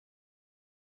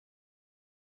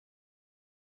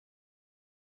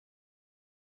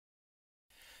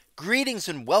Greetings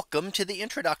and welcome to the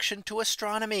introduction to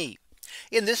astronomy.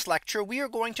 In this lecture, we are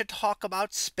going to talk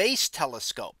about space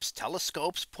telescopes,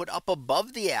 telescopes put up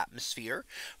above the atmosphere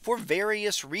for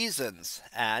various reasons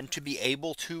and to be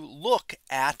able to look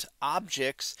at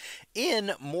objects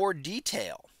in more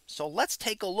detail. So let's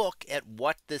take a look at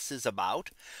what this is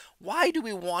about. Why do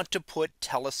we want to put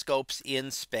telescopes in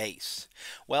space?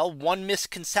 Well, one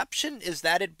misconception is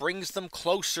that it brings them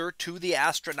closer to the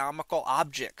astronomical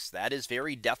objects. That is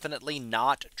very definitely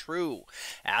not true.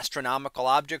 Astronomical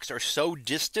objects are so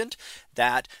distant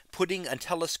that putting a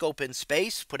telescope in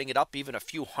space, putting it up even a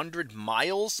few hundred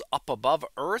miles up above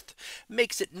Earth,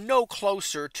 makes it no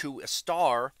closer to a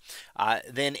star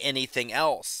than anything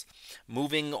else.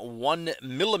 Moving 1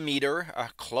 millimeter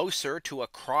closer to a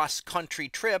cross country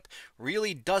trip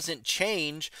really doesn't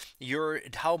change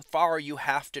how far you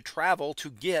have to travel to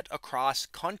get across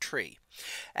country.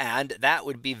 And that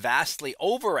would be vastly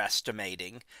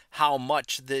overestimating how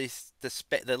much the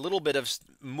little bit of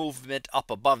movement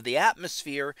up above the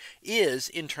atmosphere is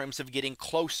in terms of getting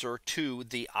closer to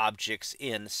the objects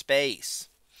in space.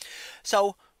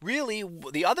 So really,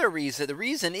 the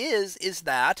reason is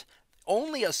that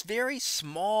only a very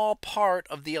small part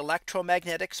of the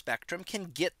electromagnetic spectrum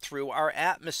can get through our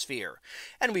atmosphere.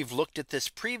 And we've looked at this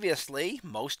previously.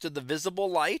 Most of the visible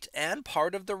light and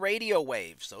part of the radio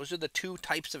waves. Those are the two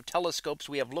types of telescopes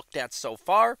we have looked at so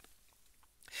far.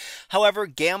 However,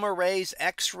 gamma rays,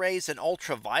 X-rays and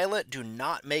ultraviolet do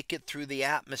not make it through the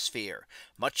atmosphere.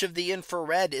 Much of the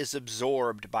infrared is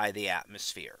absorbed by the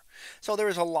atmosphere. So there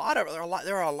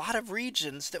are a lot of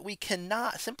regions that we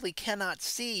simply cannot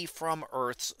see from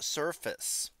Earth's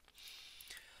surface.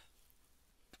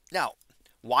 Now,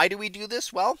 why do we do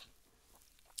this? Well,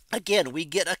 again, we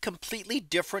get a completely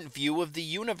different view of the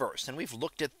universe. And we've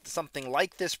looked at something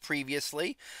like this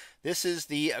previously. This is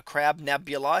the Crab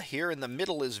Nebula. Here in the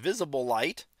middle is visible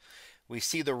light. We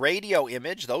see the radio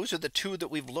image. Those are the two that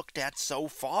we've looked at so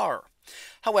far.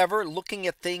 However, looking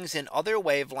at things in other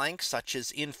wavelengths such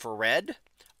as infrared,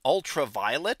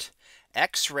 ultraviolet,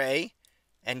 X-ray,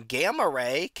 and gamma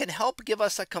ray can help give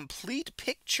us a complete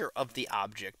picture of the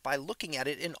object by looking at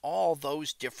it in all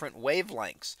those different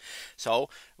wavelengths. So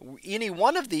any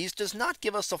one of these does not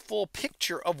give us a full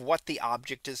picture of what the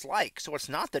object is like. So it's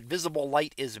not that visible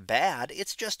light is bad,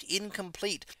 it's just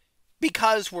incomplete,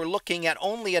 because we're looking at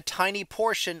only a tiny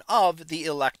portion of the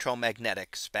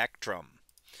electromagnetic spectrum.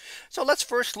 So let's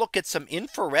first look at some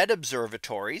infrared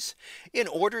observatories. In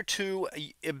order to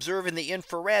observe in the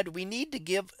infrared, we need to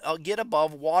get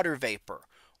above water vapor.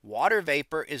 Water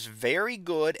vapor is very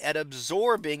good at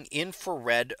absorbing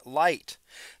infrared light.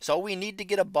 So we need to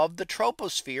get above the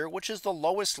troposphere, which is the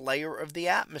lowest layer of the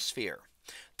atmosphere.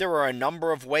 There are a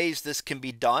number of ways this can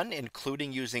be done,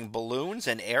 including using balloons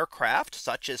and aircraft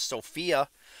such as Sophia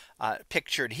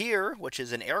pictured here, which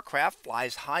is an aircraft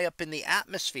flies high up in the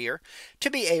atmosphere to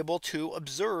be able to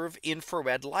observe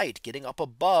infrared light getting up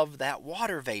above that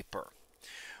water vapor.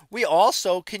 We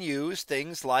also can use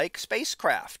things like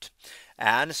spacecraft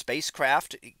and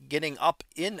spacecraft getting up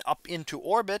into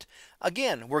orbit.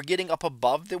 Again, we're getting up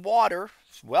above the water,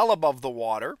 well above the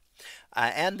water.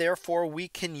 And therefore we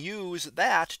can use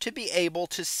that to be able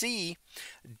to see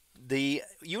the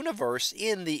universe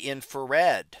in the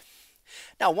infrared.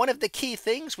 Now, one of the key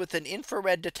things with an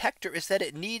infrared detector is that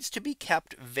it needs to be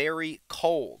kept very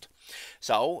cold.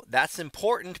 So that's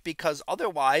important because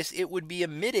otherwise it would be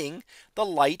emitting the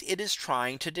light it is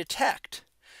trying to detect.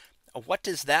 What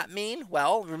does that mean?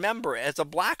 Well, remember, as a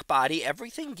black body,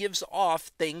 everything gives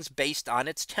off things based on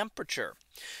its temperature.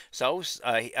 So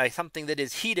something that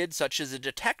is heated, such as a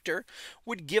detector,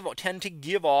 would tend to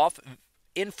give off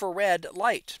infrared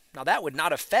light. Now that would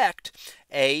not affect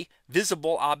a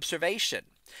visible observation.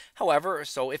 However,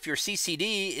 so if your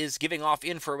CCD is giving off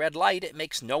infrared light, it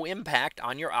makes no impact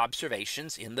on your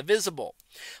observations in the visible.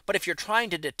 But if you're trying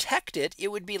to detect it,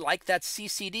 it would be like that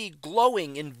CCD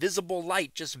glowing in visible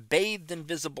light, just bathed in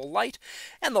visible light.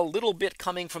 And the little bit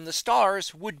coming from the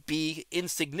stars would be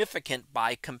insignificant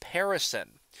by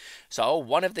comparison. So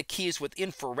one of the keys with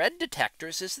infrared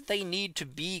detectors is that they need to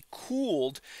be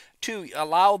cooled to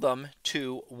allow them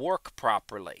to work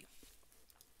properly.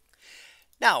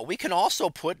 Now we can also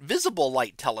put visible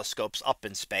light telescopes up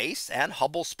in space, and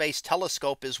Hubble Space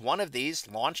Telescope is one of these,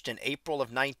 launched in April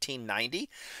of 1990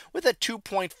 with a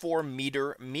 2.4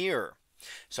 meter mirror.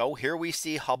 So here we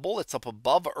see Hubble. It's up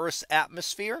above Earth's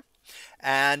atmosphere.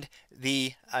 And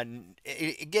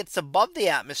it gets above the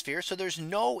atmosphere, so there's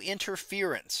no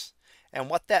interference. And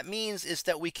what that means is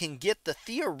that we can get the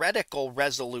theoretical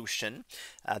resolution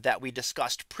that we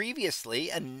discussed previously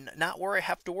and not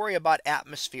have to worry about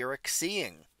atmospheric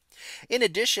seeing. In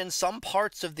addition, some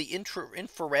parts of the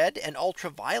infrared and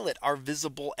ultraviolet are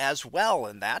visible as well.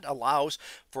 And that allows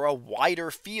for a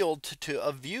wider field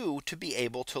of view to be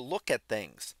able to look at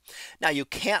things. Now you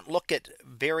can't look at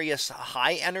various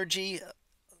high energy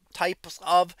types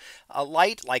of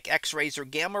light like X-rays or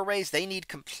gamma rays. They need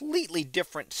completely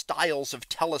different styles of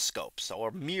telescopes. So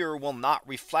a mirror will not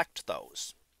reflect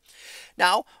those.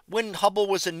 Now, when Hubble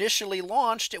was initially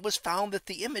launched, it was found that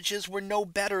the images were no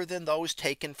better than those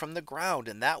taken from the ground.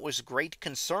 And that was great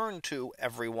concern to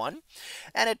everyone.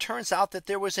 And it turns out that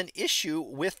there was an issue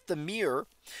with the mirror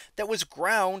that was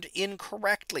ground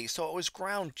incorrectly. So it was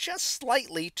ground just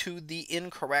slightly to the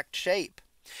incorrect shape.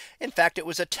 In fact, it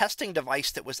was a testing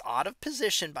device that was out of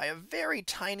position by a very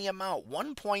tiny amount,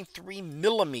 1.3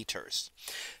 millimeters.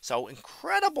 So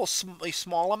incredibly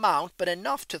small amount, but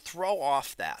enough to throw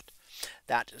off that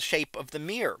shape of the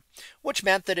mirror, which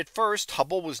meant that at first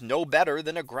Hubble was no better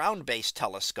than a ground-based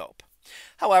telescope.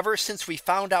 However, since we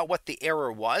found out what the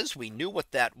error was, we knew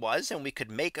what that was, and we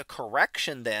could make a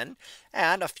correction then,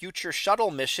 and a future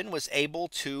shuttle mission was able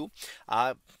to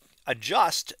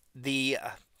adjust the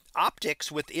optics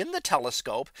within the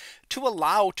telescope to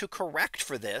allow to correct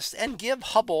for this and give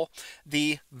Hubble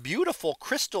the beautiful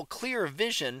crystal clear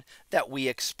vision that we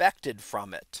expected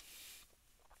from it.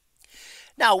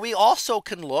 Now we also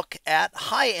can look at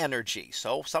high energy.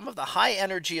 So some of the high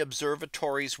energy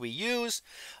observatories we use,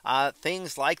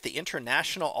 things like the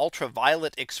International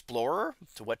Ultraviolet Explorer,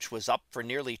 which was up for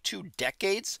nearly 2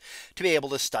 decades to be able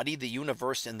to study the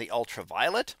universe in the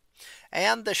ultraviolet,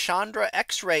 and the Chandra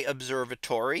X-ray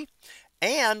Observatory,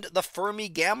 and the Fermi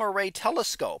Gamma Ray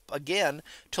Telescope, again,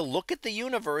 to look at the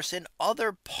universe in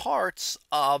other parts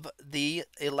of the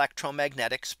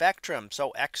electromagnetic spectrum. So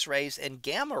X-rays and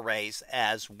gamma rays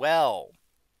as well.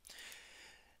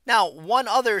 Now, one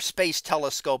other space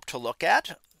telescope to look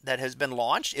at that has been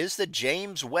launched is the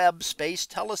James Webb Space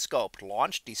Telescope,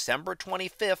 launched December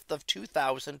 25th of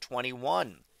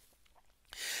 2021.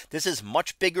 This is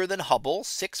much bigger than Hubble,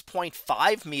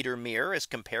 6.5 meter mirror as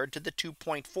compared to the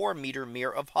 2.4 meter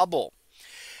mirror of Hubble.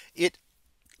 It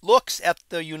looks at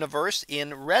the universe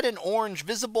in red and orange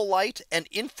visible light and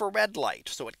infrared light.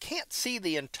 So it can't see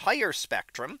the entire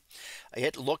spectrum.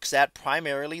 It looks at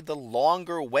primarily the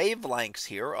longer wavelengths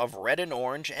here of red and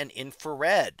orange and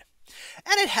infrared.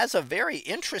 And it has a very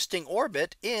interesting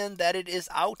orbit in that it is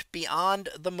out beyond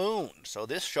the moon. So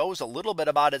this shows a little bit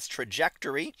about its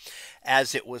trajectory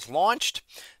as it was launched.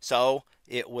 So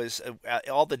it was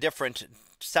all the different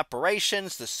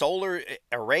separations, the solar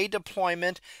array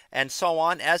deployment, and so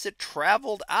on as it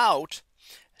traveled out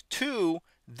to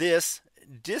this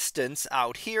distance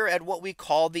out here at what we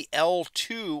call the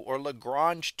L2 or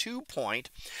Lagrange 2 point,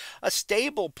 a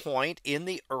stable point in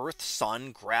the Earth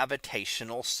Sun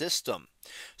gravitational system.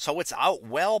 So it's out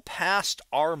well past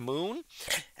our moon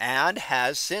and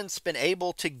has since been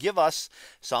able to give us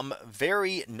some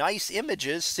very nice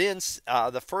images since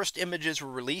the first images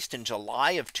were released in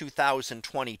July of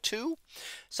 2022.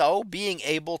 So being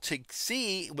able to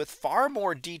see with far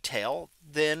more detail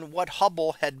than what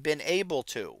Hubble had been able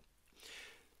to.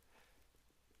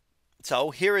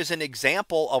 So here is an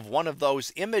example of one of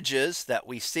those images that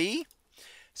we see.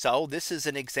 So this is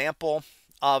an example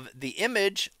of the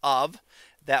image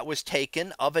that was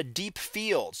taken of a deep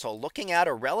field. So looking at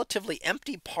a relatively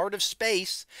empty part of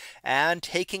space and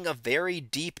taking a very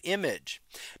deep image.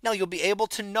 Now you'll be able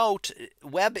to note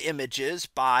Webb images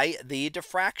by the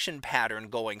diffraction pattern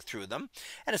going through them.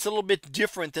 And it's a little bit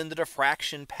different than the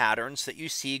diffraction patterns that you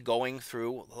see going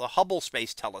through the Hubble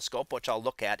Space Telescope, which I'll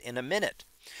look at in a minute.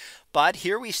 But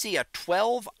here we see a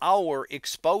 12-hour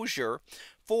exposure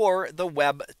for the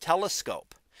Webb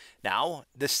telescope. Now,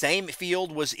 the same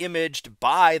field was imaged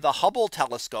by the Hubble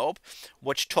telescope,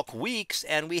 which took weeks,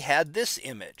 and we had this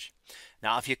image.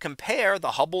 Now, if you compare,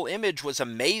 the Hubble image was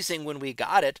amazing when we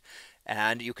got it,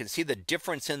 and you can see the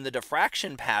difference in the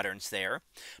diffraction patterns there.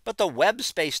 But the Webb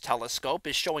Space Telescope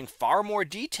is showing far more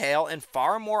detail and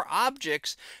far more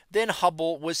objects than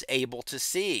Hubble was able to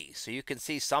see. So you can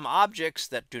see some objects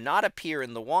that do not appear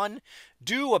in the one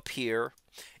do appear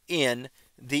in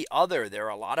the other. There are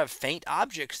a lot of faint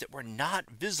objects that were not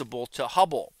visible to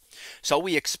Hubble. So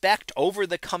we expect over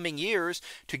the coming years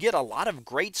to get a lot of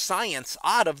great science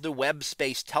out of the Webb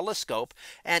Space Telescope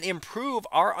and improve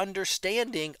our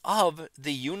understanding of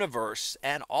the universe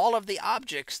and all of the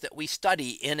objects that we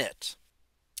study in it.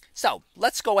 So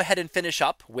let's go ahead and finish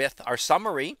up with our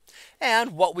summary.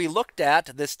 And what we looked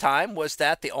at this time was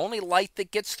that the only light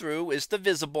that gets through is the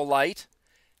visible light.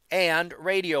 and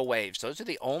radio waves. Those are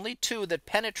the only two that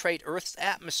penetrate Earth's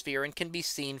atmosphere and can be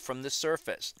seen from the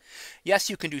surface. Yes,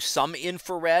 you can do some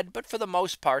infrared, but for the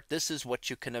most part, this is what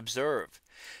you can observe.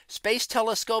 Space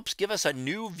telescopes give us a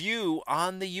new view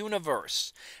on the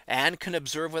universe and can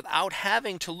observe without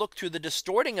having to look through the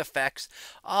distorting effects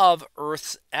of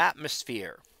Earth's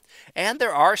atmosphere. And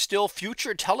there are still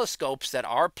future telescopes that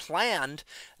are planned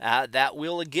that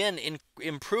will again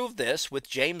improve this, with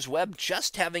James Webb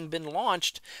just having been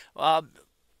launched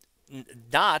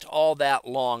not all that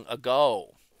long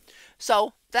ago.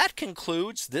 So that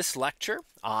concludes this lecture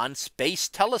on space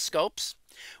telescopes.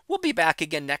 We'll be back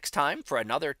again next time for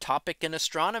another topic in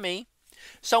astronomy.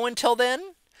 So until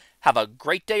then, have a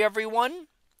great day, everyone,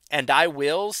 and I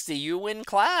will see you in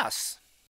class.